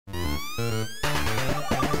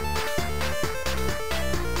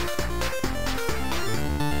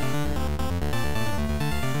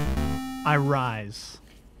I rise.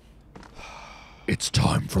 It's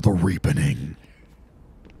time for the reapening.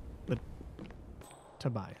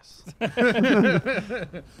 Tobias.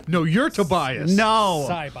 No, you're Tobias. No.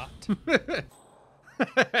 Cybot.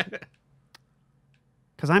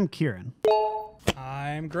 Because I'm Kieran.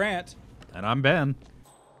 I'm Grant. And I'm Ben.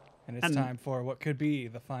 And it's time for what could be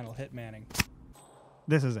the final Hitmaning.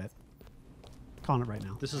 This is it. Calling it right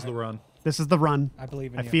now. This is the run. This is the run. I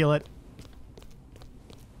believe in I you. feel it.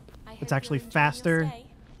 It's actually faster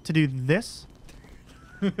to do this.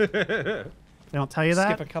 They don't tell you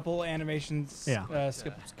that. Skip a couple animations. Yeah.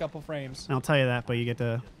 Skip a couple frames. I'll tell you that, but you get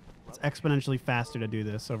to. It's exponentially faster to do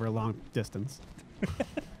this over a long distance.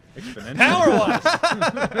 Exponential.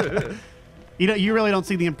 Power-wise. You really don't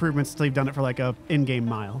see the improvements until you've done it for like a in-game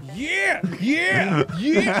mile. Yeah. Yeah.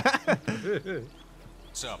 Yeah.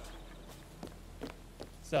 What's up?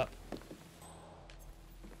 What's up?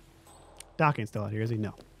 Doc ain't still out here, is he?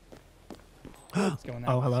 No. What's going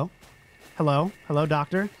on? Oh, hello. Hello. Hello,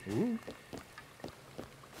 doctor. Ooh.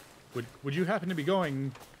 Would you happen to be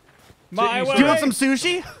going My way. Do you want some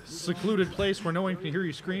sushi? secluded place where no one can hear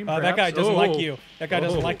you scream? That guy doesn't like you. That guy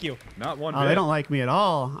doesn't like you. Not one Oh, bit. they don't like me at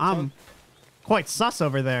all. I'm quite sus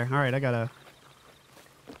over there. All right, I gotta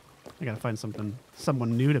find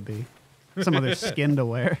someone new to be. Some other skin to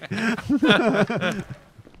wear.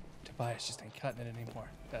 Tobias just ain't cutting it anymore.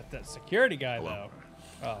 That security guy, though.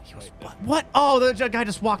 Oh, wait. What? Oh, the guy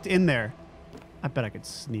just walked in there. I bet I could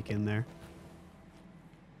sneak in there.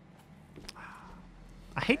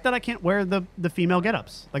 I hate that I can't wear the female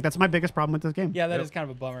get-ups. Like, that's my biggest problem with this game. Yeah, that is kind of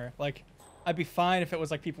a bummer. Like, I'd be fine if it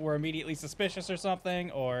was like people were immediately suspicious or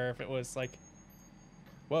something, or if it was like,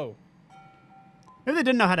 whoa. Maybe they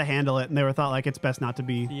didn't know how to handle it, and they were thought like it's best not to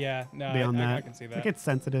be Yeah, no, beyond that. I can see that. Like, it's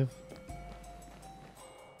sensitive.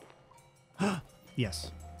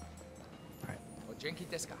 Yes.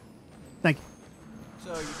 Thank you. So,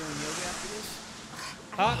 you doing yoga after this?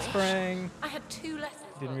 Hot spring. I had 2 lessons.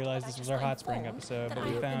 Didn't realize this was our hot spring episode, but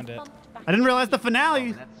we found it. I didn't realize the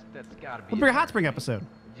finale That's gotta be would be a hot spring episode.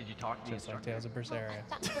 Did you talk to Just like Tales of Berseria.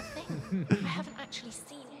 That's the thing. I haven't actually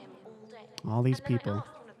seen him all day. All these And then people. I asked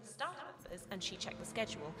one of the staff members, and she checked the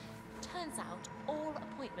schedule. Turns out all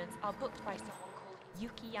appointments are booked by someone called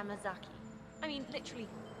Yuki Yamazaki. I mean, literally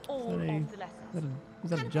all Is that a- of the lessons. Is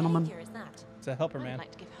that What a kind of gentleman? behavior is that? It's a helper I'd man.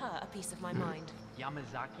 like to give her a piece of my mind.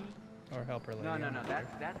 Yamazaki? Or helper lady. No,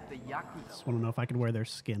 that's the Yakuza. Just want to know if I could wear their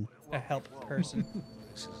skin. A help person.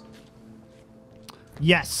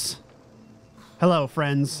 Yes. Hello,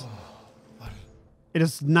 friends. It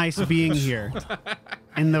is nice being here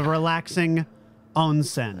in the relaxing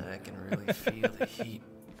onsen. I can really feel the heat.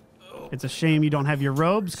 It's a shame you don't have your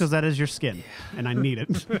robes because that is your skin, and I need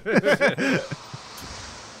it.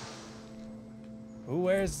 Who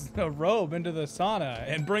wears a robe into the sauna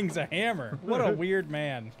and brings a hammer? What a weird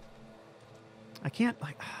man. I can't,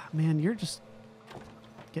 man, you're just...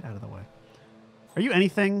 Get out of the way. Are you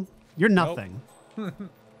anything? You're nothing. Just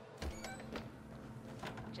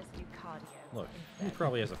do cardio. Look, he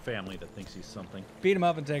probably has a family that thinks he's something. Beat him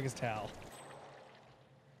up and take his towel.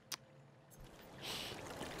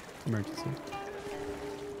 Emergency.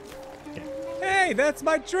 Hey, that's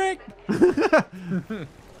my trick!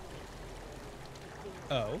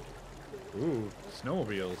 Oh. Ooh,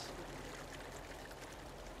 snowmobiles.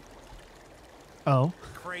 Oh.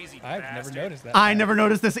 Crazy I've bastard. never noticed that. I never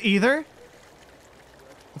noticed this either.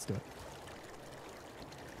 Let's do it.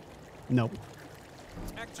 Nope.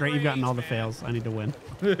 Great, you've gotten all the fails. I need to win.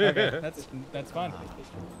 Okay, that's fun.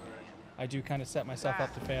 I do kind of set myself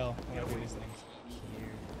up to fail when I do these things.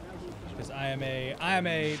 Because I am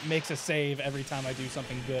a makes a save every time I do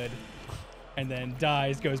something good, and then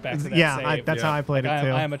dies, goes back to that Yeah, save. that's how I played Like, it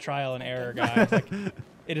too. I am a trial and error guy. Like,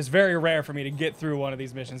 it is very rare for me to get through one of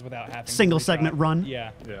these missions without having to Single retry. segment run.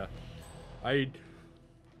 Yeah. Yeah.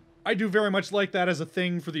 I do very much like that as a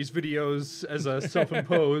thing for these videos, as a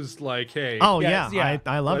self-imposed, like, hey. Oh, Yeah, yeah. yeah.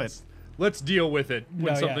 I love it. Let's deal with it when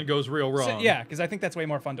No, yeah. something goes real wrong. So, yeah, because I think that's way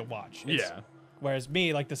more fun to watch. Yeah. Whereas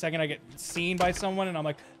me, like the second I get seen by someone and I'm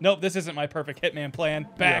like, nope, this isn't my perfect Hitman plan.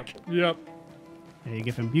 Back. Yep. Yeah, you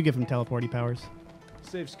give him teleporty powers.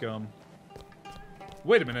 Save scum.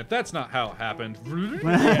 Wait a minute, that's not how it happened.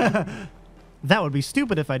 That would be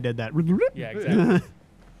stupid if I did that. Yeah, exactly.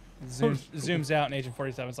 Zooms out and Agent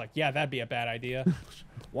 47's like, yeah, that'd be a bad idea.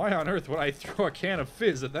 Why on earth would I throw a can of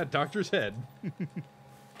fizz at that doctor's head?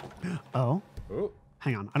 Oh. Oh.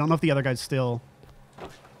 Hang on. I don't know if the other guy's still...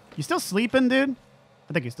 You still sleeping, dude?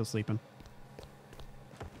 I think he's still sleeping.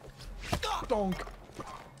 Donk.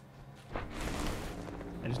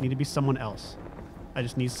 just need to be someone else. I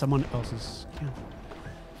just need someone else's skin.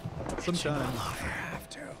 Sometimes.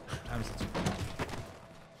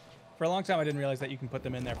 For a long time, I didn't realize that you can put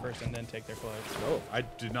them in there first and then take their clothes. Oh, I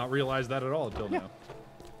did not realize that at all until now.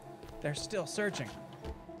 They're still searching.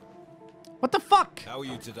 What the fuck? How are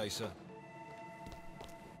you today, sir?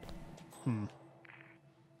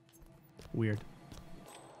 Weird.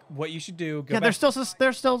 What you should do? Go Yeah, back,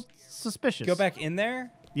 they're still suspicious. go back in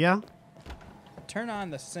there. Yeah, Turn on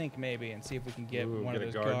the sink maybe and see if we can get Ooh, one get of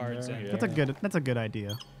a those guard in guards. there, And yeah. that's a good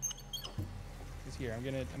idea. He's here.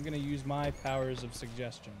 I'm gonna use my powers of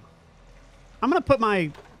suggestion. I'm gonna put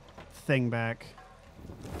my thing back.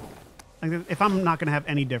 Like, if I'm not gonna have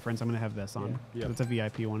any difference, I'm gonna have this on. Yeah. It's a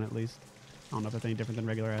VIP one at least. I don't know if it's any different than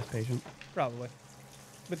regular ass patient. Probably.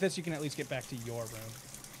 With this, you can at least get back to your room.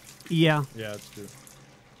 Yeah. Yeah, that's true.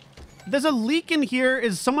 There's a leak in here.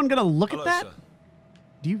 Is someone gonna look Hello, at that? sir.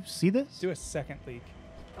 Do you see this? Do a second leak.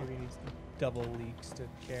 Maybe he needs double leaks to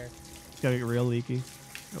care. It's gotta get real leaky,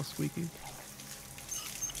 real squeaky.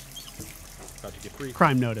 About to get free.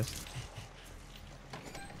 Crime noticed.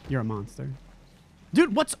 You're a monster,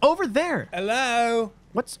 dude. What's over there? Hello.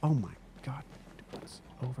 What's? Oh my god. Dude, what's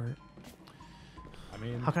over? I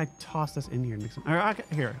mean, How can I toss this in here and mix it?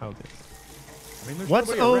 Here, hold it. I mean, there's What's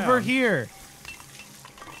nobody over around. here?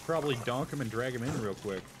 Probably donk him and drag him in real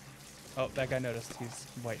quick. Oh, that guy noticed. He's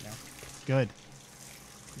white now. Good.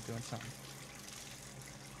 He's doing something.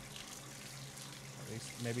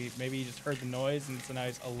 At least maybe he just heard the noise and so now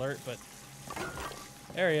he's alert. But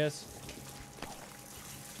there he is.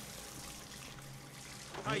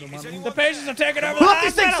 Hey, is anyone The patients are taking over the Put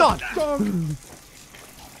these things hospital! on.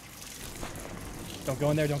 Don't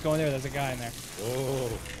go in there. Don't go in there. There's a guy in there.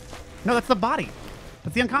 Oh. No, that's the body.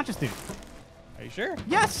 That's the unconscious dude. Are you sure?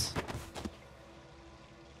 Yes.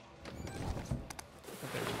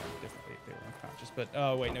 They were unconscious. But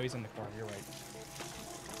oh wait, no, he's in the corner. You're right.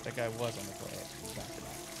 That guy was on the corner.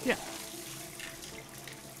 Yeah.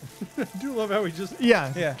 I do love how he just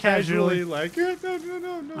Yeah. Yeah. casually like, no.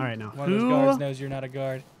 All right, now. One of those guards knows you're not a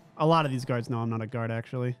guard. A lot of these guards know I'm not a guard,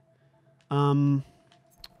 actually.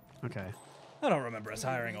 Okay. I don't remember us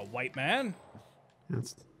hiring a white man.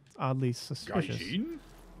 That's oddly suspicious. Gaijin?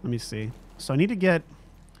 Let me see. So I need to get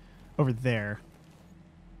over there.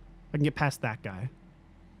 I can get past that guy.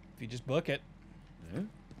 If you just book it. Yeah.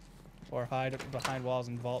 Or hide behind walls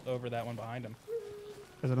and vault over that one behind him.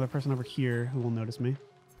 There's another person over here who will notice me.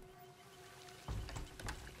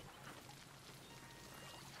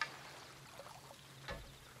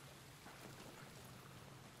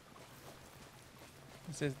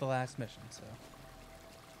 This is the last mission, so.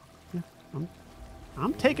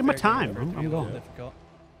 I'm taking my time. I'm going. Difficult.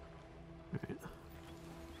 Alright.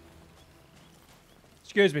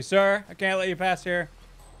 Excuse me, sir. I can't let you pass here.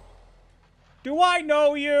 Do I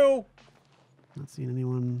know you? Not seeing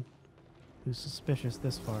anyone who's suspicious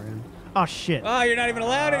this far in. Oh, shit. Oh, you're not even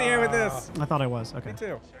allowed in here with this. I thought I was. Okay. Me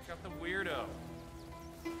too. Check out the weirdo.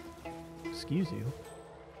 Excuse you.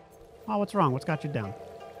 Oh, what's wrong? What's got you down?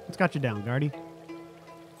 What's got you down, Guardy?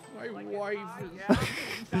 My wife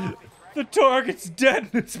is... The target's dead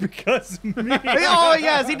and it's because of me. Oh,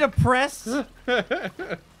 yeah. Is he depressed?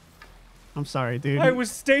 I'm sorry, dude. I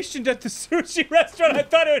was stationed at the sushi restaurant. I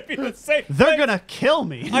thought it would be the same They're place. gonna kill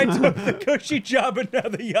me. I took the cushy job and now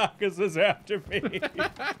the Yakuza's after me.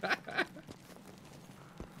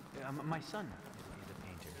 My son is a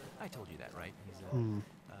painter. I told you that, right?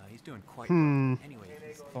 He's doing quite well. Anyway,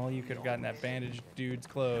 If only you could have gotten that bandaged dude's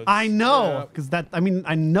clothes. I know, because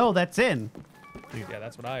I know that's in. Yeah,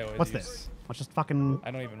 that's what I always What's use. this? Let's just fucking,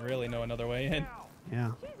 I don't even really know another way in.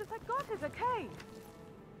 yeah. Jesus, I got his okay.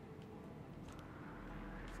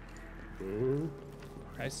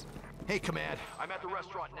 Nice. Hey, Command. I'm at the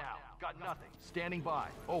restaurant now. Got nothing. Standing by.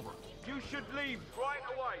 Over. You should leave right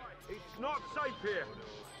away. It's not safe here.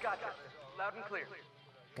 gotcha. Loud and clear.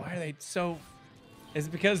 Why are they so... Is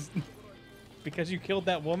it because you killed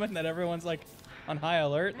that woman that everyone's like on high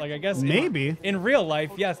alert? Like I guess Maybe. in real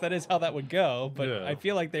life, yes, that is how that would go. But Yeah. I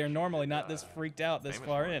feel like they are normally not this freaked out this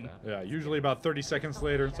far in. Yeah, usually about 30 seconds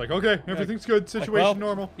later, it's like, okay, everything's good, Like, situation well,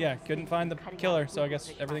 normal. Yeah, couldn't find the killer, so I guess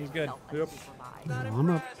everything's good. Yep.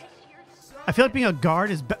 I feel like being a guard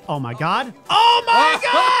is. Oh my god! Oh my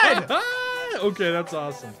god! Okay, that's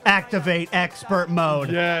awesome. Activate expert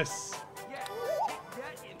mode. Yes.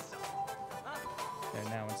 And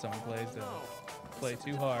now when someone plays, they'll play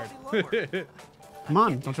too hard. Come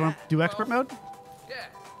on, don't you want to do expert mode? Yeah,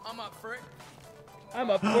 I'm up for it. I'm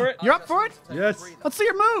up for it. You're up for it? Yes. Let's see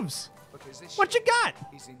your moves. What you got?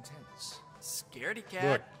 He's intense. Scaredy cat.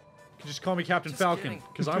 Look, you can just call me Captain Just Falcon, kidding.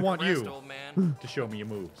 because I want Rest, you old man. to show me your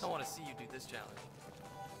moves. I want to see you do this challenge.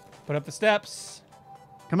 Put up the steps.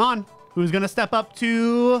 Come on. Who's going to step up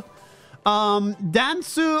to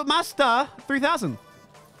Dansu Master 3000? You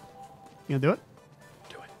going to do it?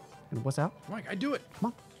 Do it. And what's out? Come on, I do it. Come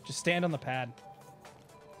on. Just stand on the pad.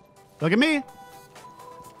 Look at me.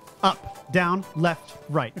 Up, down, left,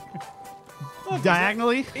 right.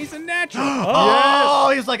 Diagonally. He's a natural.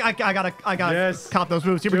 Oh, he's like, I gotta Yes. cop those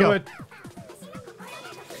moves. Here we Do go. it.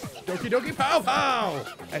 Doki doki pow pow.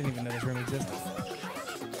 I didn't even know this room existed.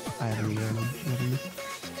 I haven't either.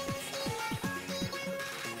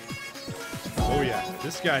 Oh yeah,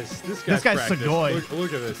 this guy's practiced. Sugoi.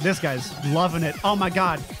 Look at this. This guy's loving it. Oh my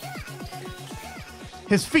god.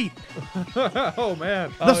 His feet. Oh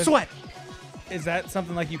man. The sweat. Is that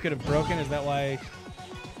something like you could have broken? Is that why?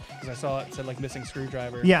 Because I saw it said like missing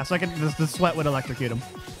screwdriver. Yeah, so the sweat would electrocute him.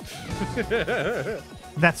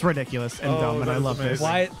 That's ridiculous and dumb, and I love this.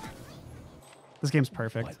 Why? This game's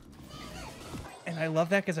perfect. What? And I love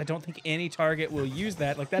that because I don't think any target will use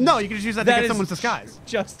that. Like that. No, you can just use that to get is someone's disguise.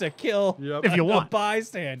 Just to kill If you a want.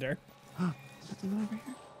 bystander. Something over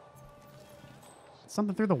here?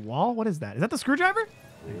 Something through the wall? What is that? Is that the screwdriver?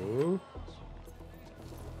 Ooh.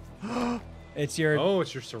 It's your. Oh,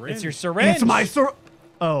 it's your syringe. It's your syringe. It's my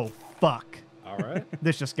Oh, fuck. All right.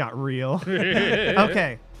 This just got real.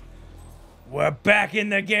 Okay. We're back in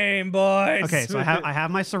the game, boys. Okay, so I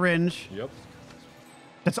have my syringe. Yep.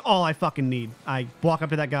 That's all I fucking need. I walk up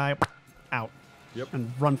to that guy, out. Yep.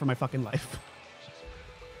 And run for my fucking life.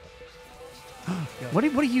 What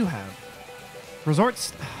do you have?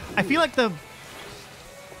 Resorts? I feel like the...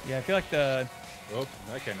 Yeah, I feel like the. Oh,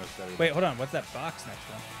 that guy knows better. Wait, hold on. What's that box next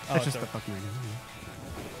to him? Oh, That's it's just a- the fucking...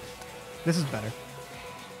 This is better.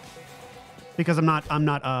 Because I'm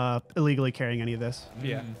not illegally carrying any of this.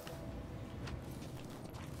 Yeah.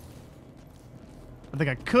 I think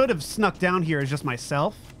I could have snuck down here as just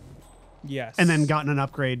myself Yes. and then gotten an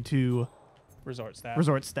upgrade to resort staff.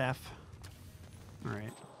 resort staff. All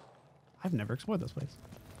right. I've never explored this place.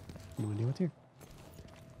 No idea what's here.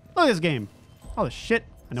 Look at this game. All the shit.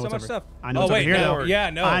 I know So what's much over. stuff. I know Oh what's wait, over here no. though. Yeah,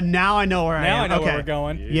 no. Now I know where I am. Now I know okay. where we're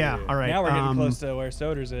going. Yeah. All right. Now we're getting close to where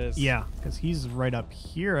Soders is. Yeah, because he's right up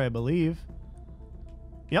here, I believe.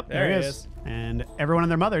 Yep, there he is. And everyone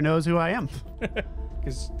and their mother knows who I am.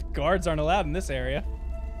 Because guards aren't allowed in this area.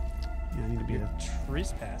 Yeah, I need to be.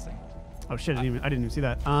 Trespassing. Oh shit! I didn't even see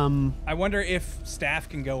that. I wonder if staff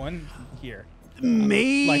can go in here.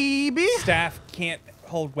 Maybe. Staff can't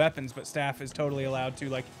hold weapons, but staff is totally allowed to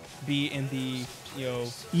like be in the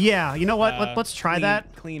Yeah. You know what? Let's try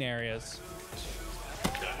that. Clean areas.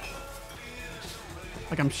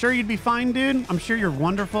 Like, I'm sure you'd be fine, dude. I'm sure you're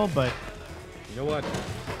wonderful, but You know what?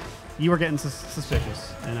 you were getting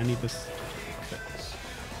suspicious, and I need this.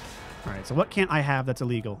 All right. So what can't I have that's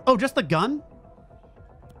illegal? Oh, just the gun?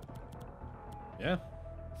 Yeah.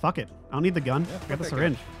 Fuck it. I don't need the gun. Yeah, I fuck got the that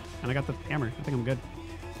syringe, and I got the hammer. I think I'm good.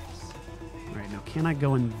 All right. Now, can I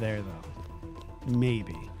go in there though?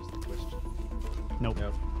 Maybe. Nope.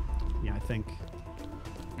 Nope. Yeah, I think.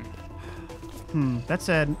 That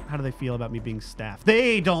said, how do they feel about me being staff?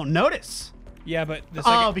 They don't notice. Yeah, but the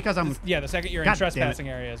second, because I'm. the second you're in God damn it. trespassing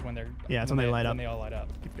areas when they're Yeah, it's when they light up. When they all light up.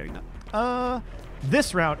 Keep getting that.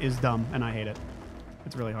 This route is dumb, and I hate it.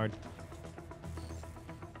 It's really hard.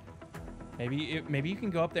 Maybe you can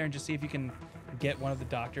go up there and just see if you can get one of the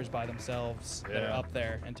doctors by themselves that are Yeah. up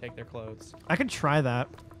there and take their clothes. I could try that.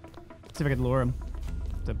 See if I could lure him.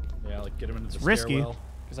 Yeah, like get him into the risky. stairwell.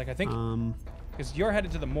 Because like I think Um. because you're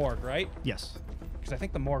headed to the morgue, right? Yes. Because I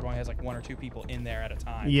think the morgue only has like 1 or 2 people in there at a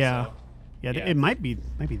time. Yeah. so- Yeah. yeah. It might be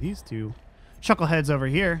these two chuckleheads over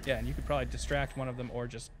here. Yeah, and you could probably distract one of them or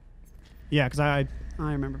just Yeah, because I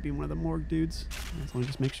remember being one of the morgue dudes. So let me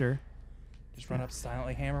just make sure. run up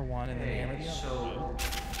silently, hammer one, and then hammer the other. So,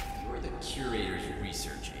 you're the curator's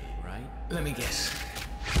research aid, right? Let me guess.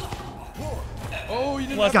 Oh, you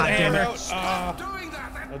didn't Plus have God the damn hammer.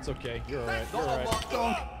 it. That's okay. You're all right. You're all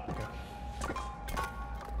right.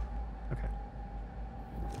 Okay.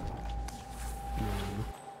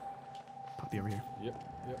 Poppy over here. Yep.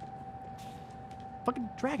 Fucking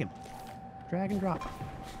drag him. Drag and drop.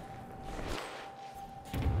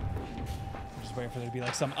 Just waiting for there to be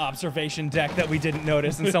like some observation deck that we didn't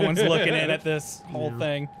notice, and someone's looking in at this whole Yeah.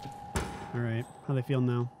 thing. All right. How they feel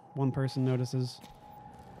now? One person notices.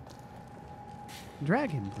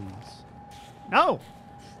 Drag him, please. No!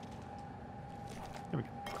 There we go.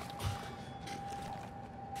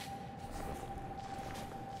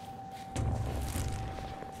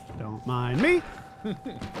 Don't mind me.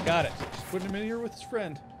 Got it. Just putting him in here with his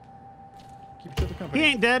friend. Keep each other He company.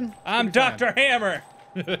 ain't dead. I'm Pretty fine. Dr. Hammer.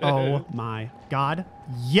 Oh my god.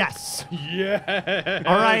 Yes. Yeah.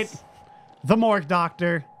 All right. The morgue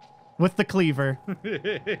doctor. with the cleaver.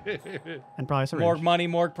 And probably a syringe. More money,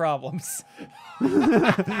 more problems. All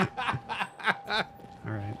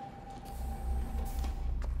right.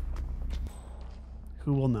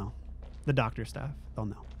 Who will know? The doctor staff. They'll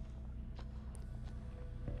know.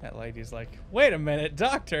 That lady's like, wait a minute,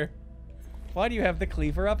 doctor. Why do you have the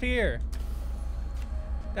cleaver up here?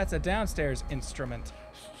 That's a downstairs instrument.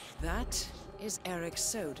 That is Eric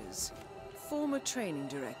Soders, former training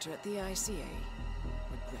director at the ICA.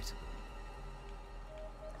 Regrettable.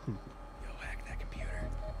 Yo, hack that computer.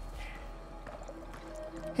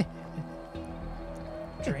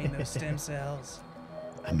 Drain those stem cells.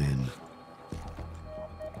 I'm in.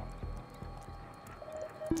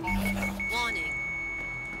 Warning.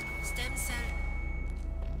 Stem cell.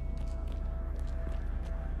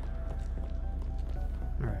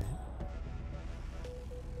 All right.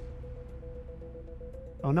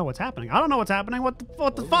 Oh no, what's happening? I don't know what's happening. What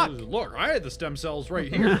the fuck? Look, I had the stem cells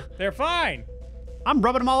right here. They're fine. I'm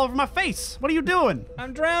rubbing them all over my face. What are you doing?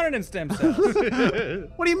 I'm drowning in stem cells.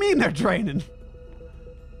 What do you mean they're draining?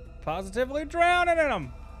 Positively drowning in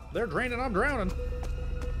them. They're draining, I'm drowning.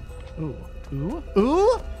 Ooh. Ooh.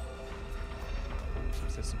 Ooh.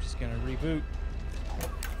 System's just gonna reboot.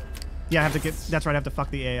 Yeah, I have to get. That's right. I have to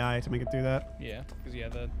fuck the AI to make it do that. Yeah,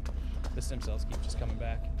 because the stem cells keep just coming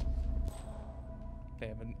back. They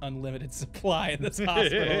have an unlimited supply in this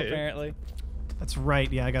hospital, apparently. That's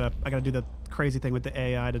right. Yeah, I gotta do the crazy thing with the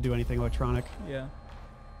AI to do anything electronic. Yeah.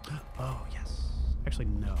 Oh yes. Actually,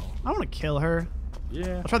 no. I want to kill her.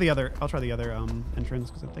 Yeah. I'll try the other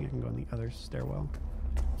entrance because I think I can go in the other stairwell.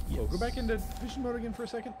 Oh, go back into vision mode again for a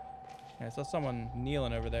second. Yeah, I saw someone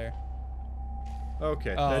kneeling over there.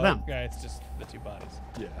 Okay. Oh, them. yeah, it's just the two bodies.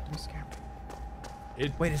 Yeah. Don't scare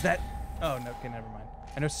me. Wait, is that? Oh no, okay, never mind.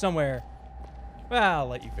 I know somewhere. Well, I'll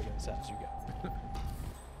let you figure this out as you go.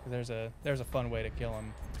 There's a fun way to kill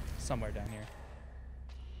him somewhere down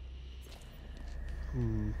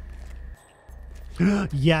here.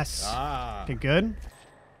 Yes. Ah. Okay, good.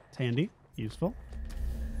 It's handy. Useful.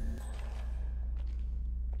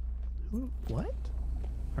 Ooh, what?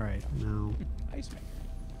 All right, now. Ice maker.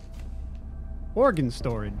 Organ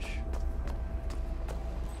storage.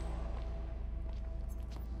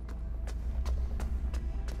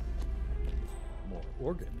 More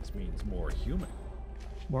organs means more human.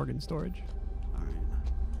 Organ storage. All right.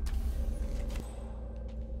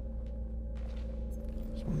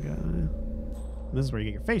 This one guy. This is where you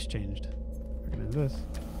get your face changed. Recognize this.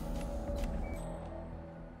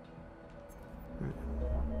 All right.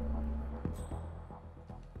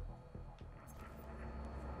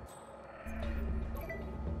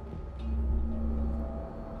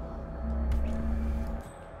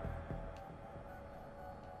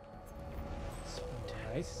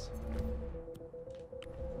 Nice.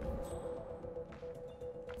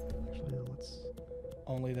 Actually, no, let's.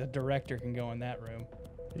 Only the director can go in that room.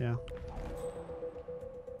 Yeah.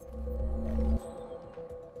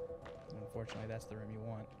 Unfortunately, that's the room you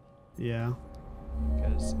want. Yeah.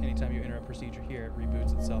 Because anytime you enter a procedure here, it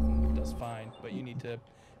reboots itself and does fine. But you need to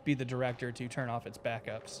be the director to turn off its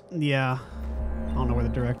backups. Yeah. I don't know where the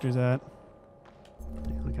director's at.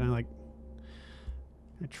 Can I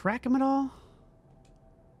track him at all?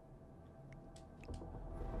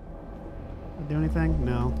 Do anything?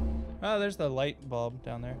 No. Oh, there's the light bulb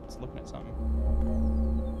down there. It's looking at something.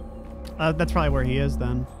 That's probably where he is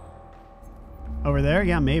then. Over there?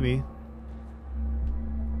 Yeah, maybe.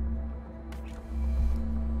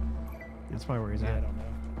 That's probably where he's Yeah, I at. don't know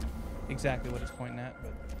exactly what it's pointing at,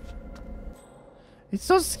 but It's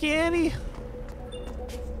so scary.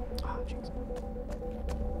 Oh, jeez.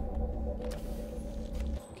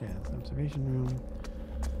 Okay, that's the observation room.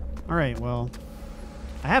 All right, well,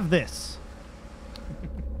 I have this.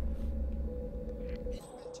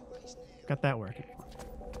 Got that working.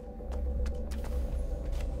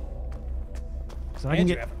 So I can and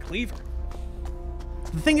you get. have a cleaver.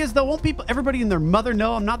 The thing is, though, won't everybody and their mother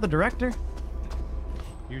know I'm not the director?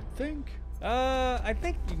 You'd think. I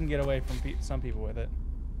think you can get away from some people with it.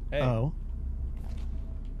 Hey. Oh.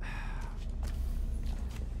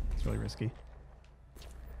 It's really risky.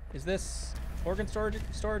 Is this organ storage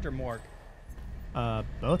or morgue?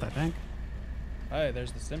 Both, I think. Oh,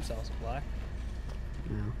 there's the stem cell supply.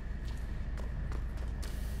 Yeah.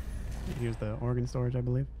 Here's the organ storage, I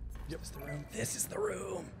believe. Yep. This is the room. This is the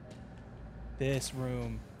room. This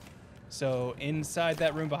room. So inside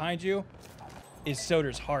that room behind you is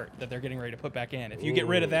Soder's heart that they're getting ready to put back in. If you get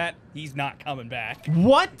rid of that, he's not coming back.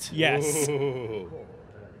 What? Yes. Ooh. All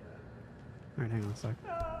right, hang on a sec.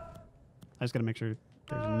 I just gotta make sure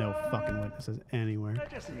there's no fucking witnesses anywhere.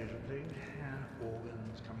 Just the usual thing.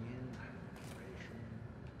 Organs coming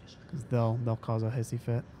in. Because they'll cause a hissy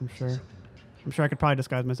fit, I'm sure. I'm sure I could probably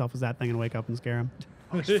disguise myself as that thing and wake up and scare him.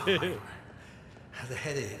 I was fine. Had a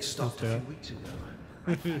headache stopped a few weeks ago.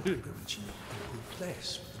 I think we're reaching a good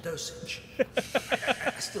place with the dosage.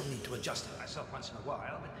 I still need to adjust it myself once in a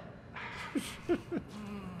while, but...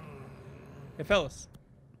 Hey, fellas.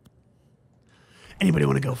 Anybody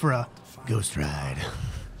want to go for a ghost ride?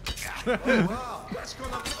 Oh, wow, that's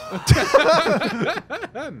gonna...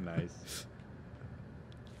 Nice.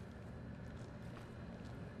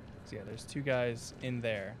 So yeah, there's 2 guys in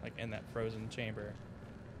there, like in that frozen chamber.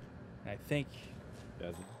 And I think I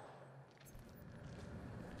can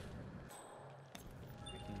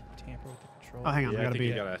tamper with the control. Oh, hang on. Yeah, I gotta be.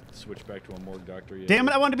 You gotta switch back to a morgue doctor. Yeah. Damn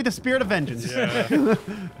it! I wanted to be the spirit of vengeance. Yeah.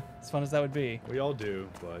 As fun as that would be. We all do,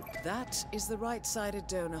 but... That is the right-sided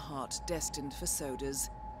donor heart destined for sodas.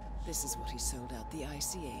 This is what he sold out the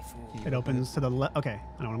ICA for. It opens to the left. Okay,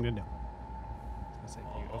 I know what I'm gonna do. I was gonna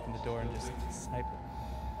say, you open the door and just snipe it.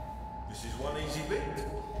 This is one easy bit.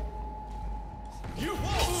 You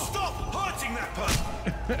won't stop hurting that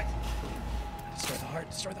person! Destroy the heart,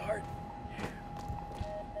 destroy the heart.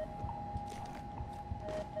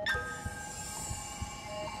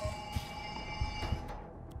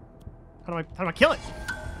 How do I kill it?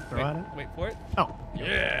 Throw at it? Wait for it. Oh.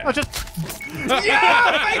 Yeah. Oh, just.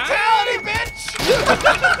 Yeah! Fatality, bitch!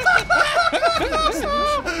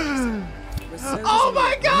 Oh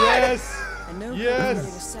my god! Yes! And no Yes!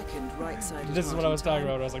 a second right-sided This is what I was talking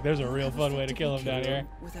about. I was like, there's a real fun way to kill him down here.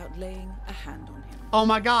 Without laying a hand on him. Oh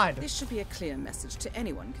my god! This should be a clear message to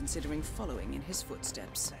anyone considering following in his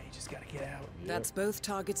footsteps. You just gotta get out. That's both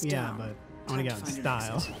targets Yeah, down. but I want to Time get in find an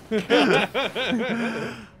style.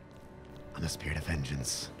 exit. I'm the spirit of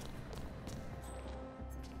vengeance.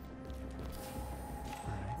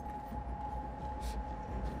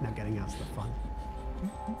 Now getting out's the fun.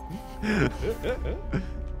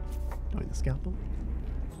 Doing the scalpel.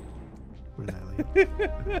 Where did that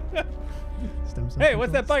lead? Stem cell Hey,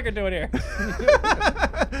 what's that controls? biker doing here?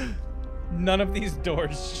 None of these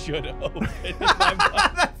doors should open. In my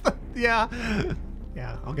mind. Yeah.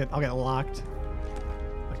 Yeah, I'll get locked.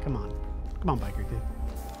 Like, come on. Come on, biker dude.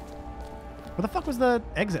 Where the fuck was the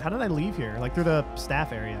exit? How did I leave here? Like through the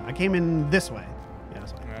staff area. I came in this way. Yeah,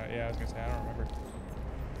 this way. Yeah, I was gonna say, I don't remember.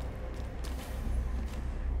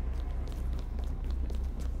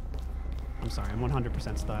 I'm sorry, I'm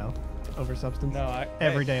 100% style over substance. No,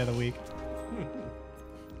 Every day of the week.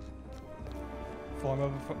 Form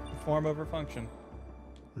over function.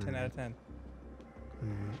 10 out of 10.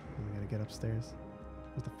 Alright, we gotta get upstairs.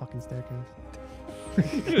 Where's the fucking staircase?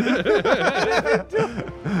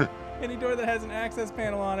 Any door that has an access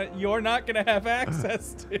panel on it, you're not gonna have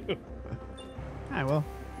access to. Alright, well,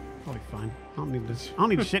 I'll be fine. I don't need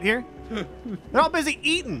to shit here. They're all busy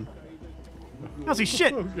eating. I don't see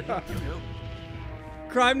shit. Oh, God.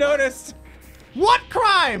 Crime noticed. What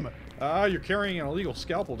crime? You're carrying an illegal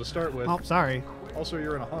scalpel to start with. Oh, sorry. Also,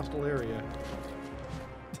 you're in a hostile area.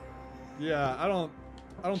 Yeah, I don't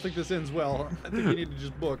think this ends well. I think you need to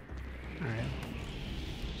just book.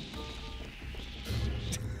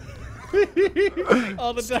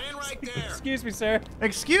 All the time. Right there. Excuse me, sir.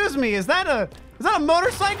 Excuse me, is that a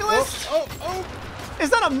motorcyclist? Oh! Is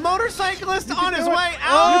that a motorcyclist on his do it. way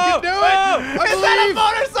out? You can do it! I Is that a believe!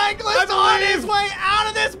 motorcyclist on his way out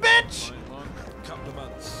of this bitch?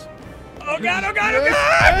 Compliments. Oh god, oh god, oh god!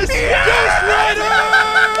 Yes! Ghost Rider!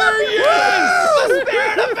 Yes! The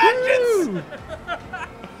spirit of vengeance!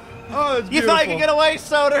 Oh, that's You thought you could get away,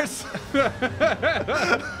 Soders?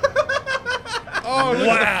 Oh, look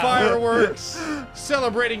at the fireworks!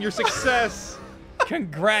 Celebrating your success!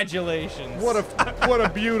 Congratulations. What a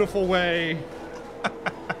beautiful way.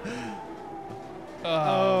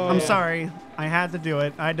 I'm sorry. I had to do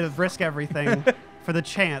it. I had to risk everything for the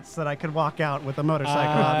chance that I could walk out with a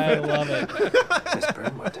motorcycle I on. love it.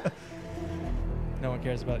 No one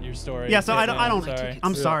cares about your story. Yeah, so I Hitman, don't. Sorry.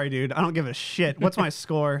 I'm sorry, dude. I don't give a shit. What's my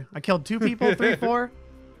score? I killed 2 people, 3, 4.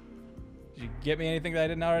 Did you get me anything that I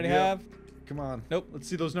didn't already Yep. have? Come on. Nope. Let's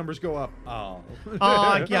see those numbers go up. Oh.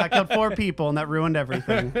 Oh, yeah, I killed 4 people, and that ruined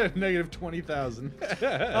everything. Negative 20,000.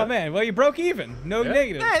 Oh man, well you broke even. No Yeah.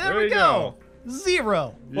 negatives. Hey, there we you go.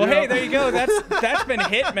 0. Well, Yeah. hey, there you go. That's been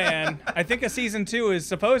Hitman. I think a season 2 is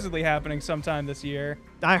supposedly happening sometime this year.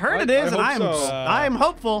 I heard it is, and I hope so. I am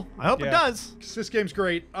hopeful. I hope it Yeah. does. This game's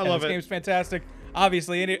great. I And love this it. game's fantastic.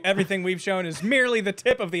 Obviously, everything we've shown is merely the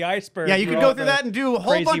tip of the iceberg. Yeah, you can all go through the that and do a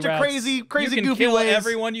whole bunch of routes. crazy, you can goofy kill ways.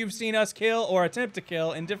 everyone you've seen us kill or attempt to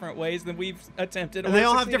kill in different ways than we've attempted. And or they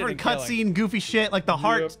all have succeeded different in killing. cutscene, goofy shit, like the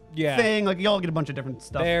heart Yeah. thing. Like, you all get a bunch of different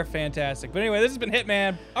stuff. They're fantastic. But anyway, this has been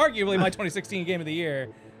Hitman, arguably my 2016 game of the year.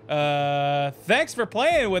 Thanks for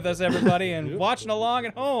playing with us, everybody, and watching along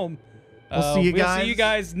at home. We'll see you guys. We'll see you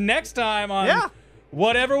guys next time on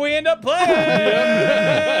whatever we end up playing.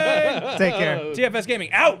 Take care. TFS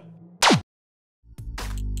Gaming out.